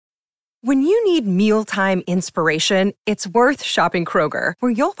When you need mealtime inspiration, it's worth shopping Kroger,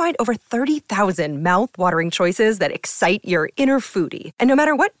 where you'll find over 30,000 mouth-watering choices that excite your inner foodie. And no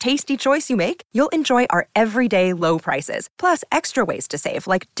matter what tasty choice you make, you'll enjoy our everyday low prices, plus extra ways to save,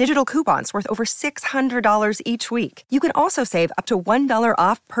 like digital coupons worth over $600 each week. You can also save up to $1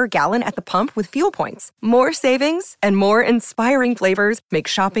 off per gallon at the pump with fuel points. More savings and more inspiring flavors make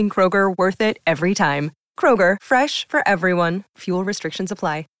shopping Kroger worth it every time. Kroger, fresh for everyone. Fuel restrictions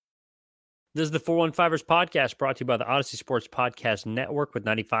apply. This is the 415ers podcast brought to you by the Odyssey Sports Podcast Network with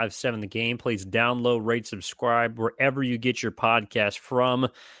 95.7 The Game. Please download, rate, subscribe wherever you get your podcast from.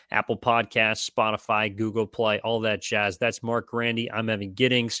 Apple Podcasts, Spotify, Google Play, all that jazz. That's Mark Grandy. I'm Evan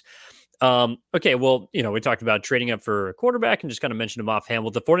Giddings. Okay, well, we talked about trading up for a quarterback and just kind of mentioned him offhand.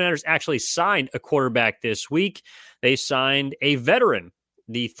 Well, the 49ers actually signed a quarterback this week. They signed a veteran,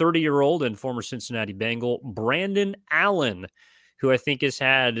 the 30-year-old and former Cincinnati Bengal, Brandon Allen, who I think has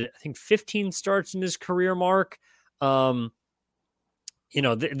had 15 starts in his career, Mark. This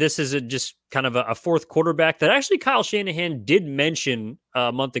is just kind of a fourth quarterback that actually Kyle Shanahan did mention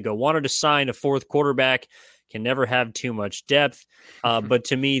a month ago, wanted to sign a fourth quarterback, can never have too much depth. But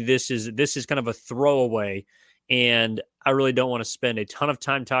to me, this is kind of a throwaway, and I really don't want to spend a ton of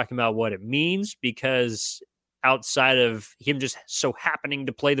time talking about what it means, because outside of him just so happening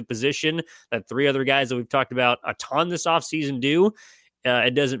to play the position that three other guys that we've talked about a ton this offseason do,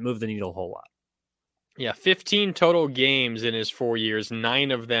 it doesn't move the needle a whole lot. Yeah, 15 total games in his 4 years,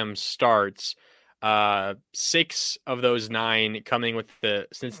 9 of them starts. 6 of those 9 coming with the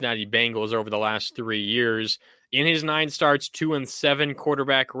Cincinnati Bengals over the last 3 years. In his 9 starts, 2-7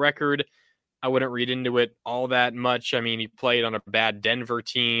 quarterback record. I wouldn't read into it all that much. I mean, he played on a bad Denver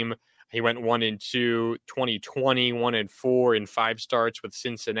team. He went 1-2, 2020, 1-4 in 5 starts with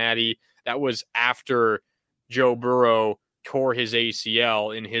Cincinnati. That was after Joe Burrow tore his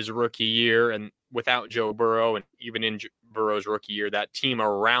ACL in his rookie year. And without Joe Burrow, and even in Burrow's rookie year, that team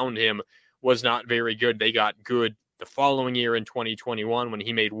around him was not very good. They got good the following year in 2021 when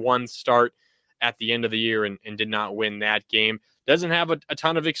he made 1 start at the end of the year and did not win that game. Doesn't have a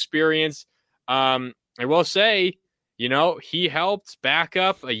ton of experience. I will say, he helped back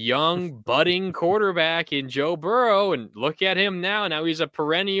up a young, budding quarterback in Joe Burrow, and look at him now. Now he's a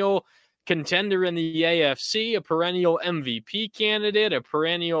perennial contender in the AFC, a perennial MVP candidate, a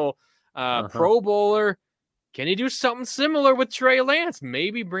perennial Pro Bowler. Can he do something similar with Trey Lance?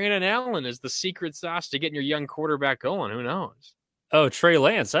 Maybe Brandon Allen is the secret sauce to getting your young quarterback going. Who knows? Oh, Trey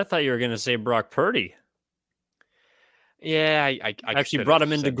Lance. I thought you were going to say Brock Purdy. Yeah, I actually brought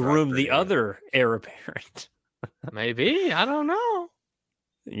him in to groom the other heir apparent. Maybe. I don't know.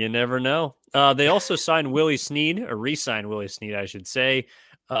 You never know. They also signed Willie Snead, or re-signed Willie Snead, I should say.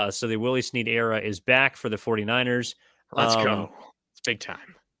 So the Willie Snead era is back for the 49ers. Let's go. It's big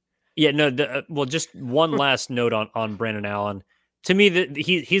time. Yeah, no, well, just one last note on Brandon Allen. To me,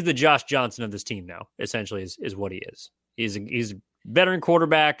 he's the Josh Johnson of this team now, essentially, is what he is. He's a veteran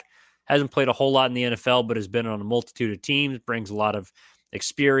quarterback, hasn't played a whole lot in the NFL, but has been on a multitude of teams, brings a lot of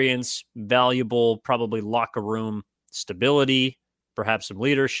experience, valuable, probably locker room stability, perhaps some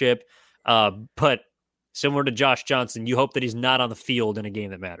leadership. But similar to Josh Johnson, you hope that he's not on the field in a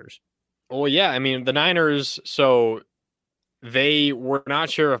game that matters. Well, yeah, I mean, the Niners, so they were not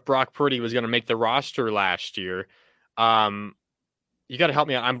sure if Brock Purdy was going to make the roster last year. You got to help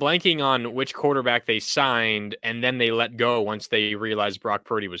me out. I'm blanking on which quarterback they signed, and then they let go once they realized Brock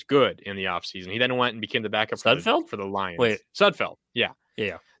Purdy was good in the offseason. He then went and became the backup for the Lions. Wait. Sudfeld, yeah.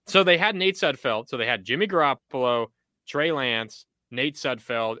 Yeah. So they had Nate Sudfeld. So they had Jimmy Garoppolo, Trey Lance, Nate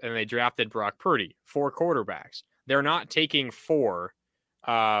Sudfeld, and they drafted Brock Purdy. 4 quarterbacks. They're not taking 4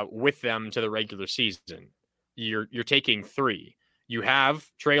 with them to the regular season. You're taking 3. You have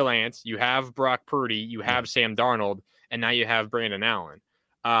Trey Lance, you have Brock Purdy, you have Sam Darnold, and now you have Brandon Allen.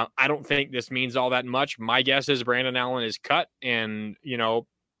 I don't think this means all that much. My guess is Brandon Allen is cut, and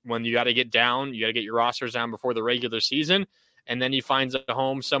when you got to get down, you got to get your rosters down before the regular season, and then he finds a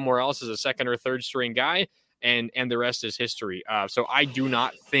home somewhere else as a second or third string guy, and the rest is history. So I do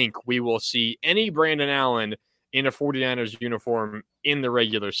not think we will see any Brandon Allen in a 49ers uniform in the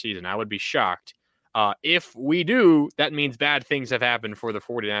regular season. I would be shocked. If we do, that means bad things have happened for the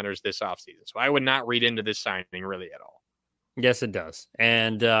 49ers this offseason. So I would not read into this signing really at all. Yes, it does.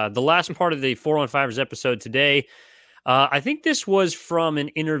 And the last part of the 415ers episode today, I think this was from an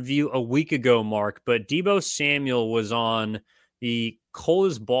interview a week ago, Mark, but Deebo Samuel was on the Cole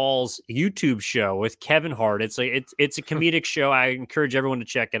Balls YouTube show with Kevin Hart. It's a comedic show. I encourage everyone to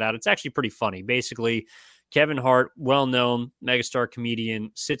check it out. It's actually pretty funny. Basically, Kevin Hart, well-known megastar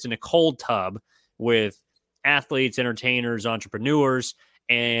comedian, sits in a cold tub with athletes, entertainers, entrepreneurs,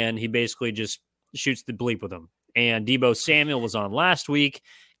 and he basically just shoots the bleep with him. And Deebo Samuel was on last week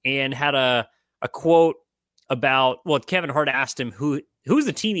and had a quote about, well, Kevin Hart asked him who's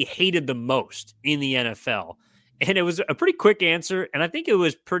the team he hated the most in the NFL. And it was a pretty quick answer, and I think it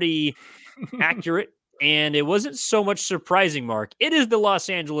was pretty accurate. And it wasn't so much surprising, Mark. It is the Los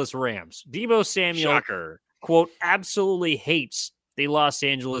Angeles Rams. Deebo Samuel, Shocker. quote, absolutely hates the Los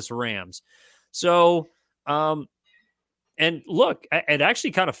Angeles Rams. So, and look, it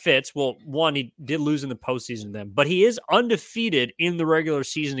actually kind of fits. Well, one, he did lose in the postseason to them, but he is undefeated in the regular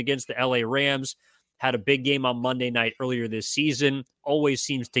season against the LA Rams. Had a big game on Monday night earlier this season. Always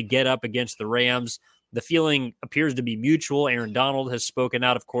seems to get up against the Rams. The feeling appears to be mutual. Aaron Donald has spoken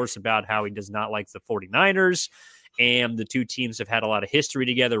out, of course, about how he does not like the 49ers, and the two teams have had a lot of history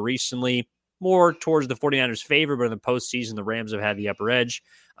together recently, more towards the 49ers' favor, but in the postseason, the Rams have had the upper edge.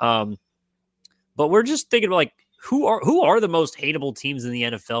 But we're just thinking about, like, who are the most hateable teams in the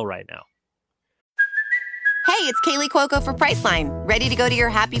NFL right now? Hey, it's Kaylee Cuoco for Priceline. Ready to go to your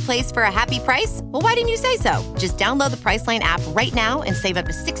happy place for a happy price? Well, why didn't you say so? Just download the Priceline app right now and save up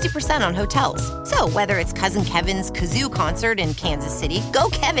to 60% on hotels. So whether it's Cousin Kevin's Kazoo Concert in Kansas City, go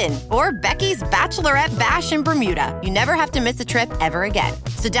Kevin, or Becky's Bachelorette Bash in Bermuda, you never have to miss a trip ever again.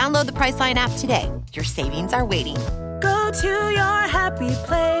 So download the Priceline app today. Your savings are waiting. Go to your happy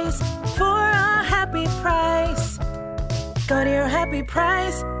place for a happy price. Go to your happy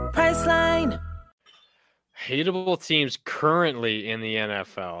price, Priceline. Hateable teams currently in the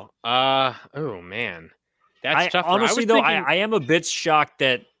NFL. Oh man, that's tough. Honestly, I am a bit shocked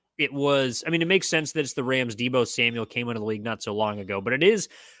that it was. I mean, it makes sense that it's the Rams. Deebo Samuel came into the league not so long ago, but it is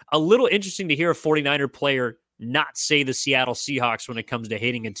a little interesting to hear a 49er player not say the Seattle Seahawks when it comes to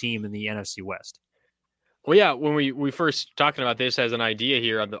hating a team in the NFC West. Well, yeah, when we first talking about this as an idea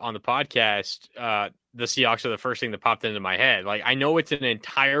here on the podcast, the Seahawks are the first thing that popped into my head. Like, I know it's an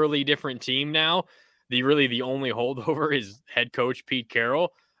entirely different team now. The only holdover is head coach Pete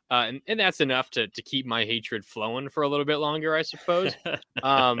Carroll, and that's enough to keep my hatred flowing for a little bit longer, I suppose.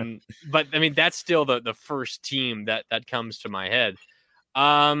 But I mean, that's still the first team that comes to my head.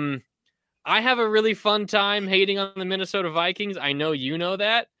 I have a really fun time hating on the Minnesota Vikings. I know you know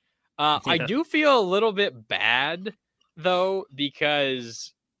that. Yeah. I do feel a little bit bad though,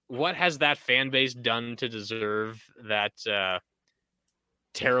 because what has that fan base done to deserve that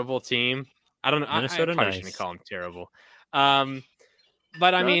terrible team? I don't know. Minnesota, I probably shouldn't call them terrible.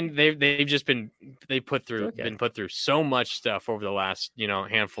 But I mean, they've just been put through so much stuff over the last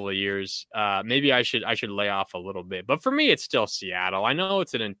handful of years. Maybe I should lay off a little bit. But for me, it's still Seattle. I know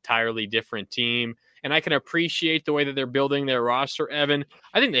it's an entirely different team, and I can appreciate the way that they're building their roster. Evan,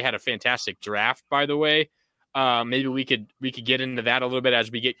 I think they had a fantastic draft, by the way. Maybe we could get into that a little bit as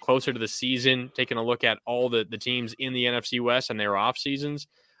we get closer to the season, taking a look at all the teams in the NFC West and their off seasons.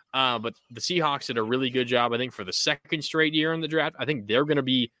 But the Seahawks did a really good job, I think, for the second straight year in the draft. I think they're going to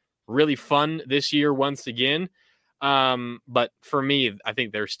be really fun this year once again. But for me, I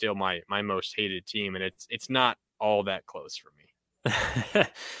think they're still my most hated team, and it's not all that close for me.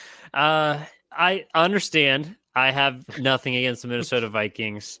 I understand. I have nothing against the Minnesota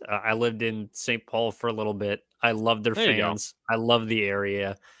Vikings. I lived in St. Paul for a little bit. I love their fans. I love the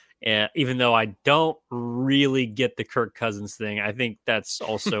area. Even though I don't really get the Kirk Cousins thing, I think that's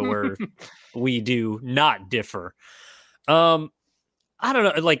also where we do not differ. I don't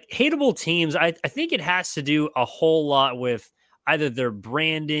know, like hateable teams. I think it has to do a whole lot with either their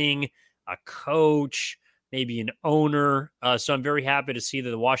branding, a coach, maybe an owner. So I'm very happy to see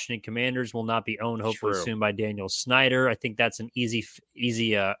that the Washington Commanders will not be owned hopefully soon by Daniel Snyder. I think that's an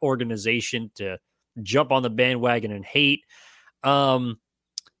easy organization to jump on the bandwagon and hate. Kind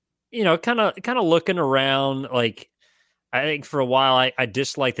of looking around, like, I think for a while I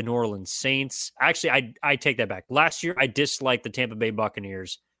disliked the New Orleans Saints. Actually, I take that back. Last year, I disliked the Tampa Bay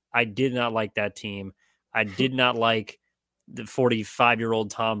Buccaneers. I did not like that team. I did not like the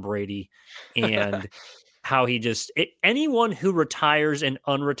 45-year-old Tom Brady and how he anyone who retires and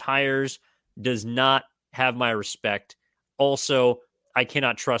unretires does not have my respect. Also, I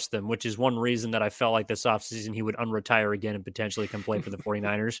cannot trust them, which is one reason that I felt like this offseason he would unretire again and potentially come play for the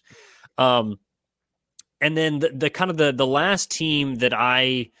 49ers. And then the last team that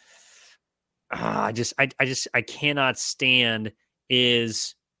I cannot stand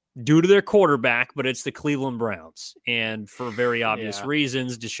is due to their quarterback, but it's the Cleveland Browns. And for very obvious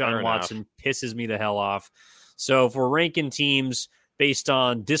reasons, Deshaun Watson pisses me the hell off. So if we're ranking teams based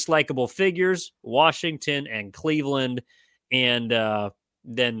on dislikable figures, Washington and Cleveland, and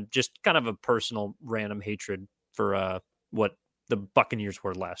then just kind of a personal random hatred for what the Buccaneers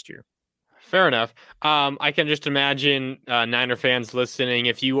were last year. Fair enough. I can just imagine Niner fans listening.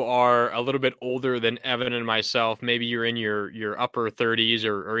 If you are a little bit older than Evan and myself, maybe you're in your upper 30s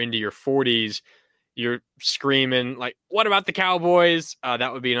or into your 40s, you're screaming like, "What about the Cowboys?"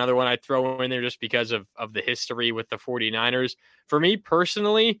 That would be another one I'd throw in there just because of the history with the 49ers. For me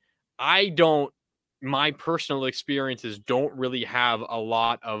personally, my personal experiences don't really have a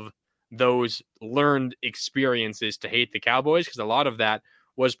lot of those learned experiences to hate the Cowboys, because a lot of that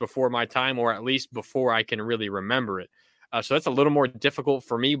was before my time, or at least before I can really remember it. So that's a little more difficult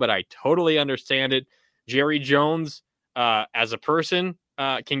for me, but I totally understand it. Jerry Jones, as a person,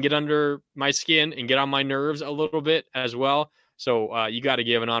 can get under my skin and get on my nerves a little bit as well. So you got to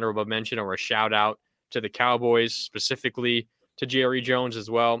give an honorable mention or a shout out to the Cowboys, specifically to Jerry Jones as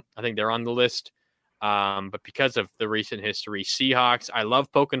well. I think they're on the list. But because of the recent history, Seahawks, I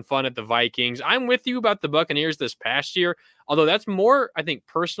love poking fun at the Vikings. I'm with you about the Buccaneers this past year, although that's more, I think,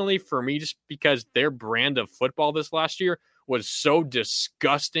 personally for me, just because their brand of football this last year was so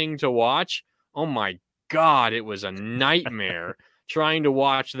disgusting to watch. Oh my God, it was a nightmare trying to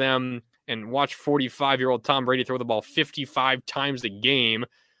watch them and watch 45-year-old Tom Brady throw the ball 55 times a game.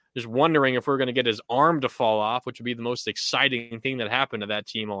 Just wondering if we're going to get his arm to fall off, which would be the most exciting thing that happened to that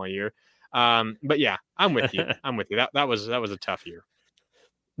team all year. But yeah, I'm with you. That was a tough year.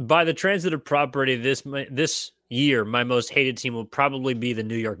 By the transitive property, this year, my most hated team will probably be the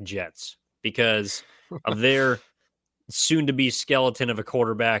New York Jets because of their soon-to-be skeleton of a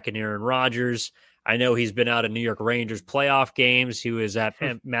quarterback in Aaron Rodgers. I know he's been out of New York Rangers playoff games. He was at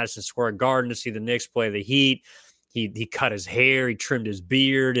Madison Square Garden to see the Knicks play the Heat. He cut his hair. He trimmed his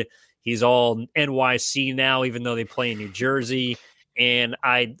beard. He's all NYC now, even though they play in New Jersey. And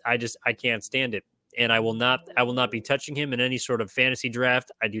I can't stand it. And I will not be touching him in any sort of fantasy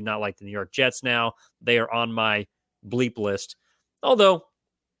draft. I do not like the New York Jets now. They are on my bleep list. Although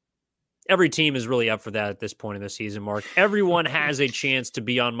every team is really up for that at this point in the season, Mark. Everyone has a chance to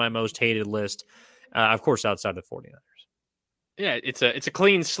be on my most hated list. Of course, outside the 49ers. Yeah, it's a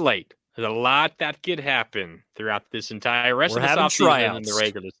clean slate. There's a lot that could happen throughout this entire rest of the offseason and the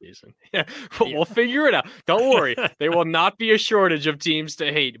regular season. Yeah, we'll figure it out. Don't worry. There will not be a shortage of teams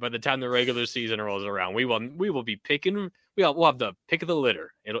to hate by the time the regular season rolls around. We will be picking. We'll have the pick of the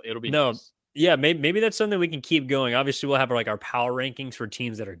litter. It'll be nice. Yeah, maybe that's something we can keep going. Obviously, we'll have our power rankings for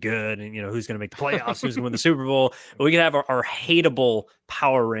teams that are good, and who's going to make the playoffs, who's going to win the Super Bowl. But we can have our hateable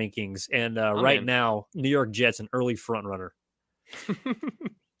power rankings. And now, New York Jets an early front runner.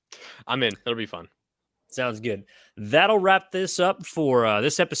 I'm in. It'll be fun. Sounds good. That'll wrap this up for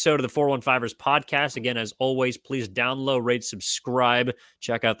this episode of the 415ers podcast. Again, as always, please download, rate, subscribe.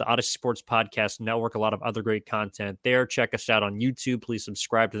 Check out the Odyssey Sports Podcast Network. A lot of other great content there. Check us out on YouTube. Please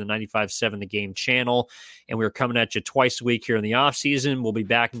subscribe to the 95.7 The Game channel. And we're coming at you twice a week here in the offseason. We'll be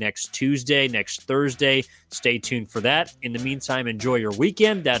back next Tuesday, next Thursday. Stay tuned for that. In the meantime, enjoy your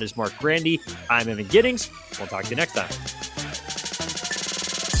weekend. That is Mark Grandy. I'm Evan Giddings. We'll talk to you next time.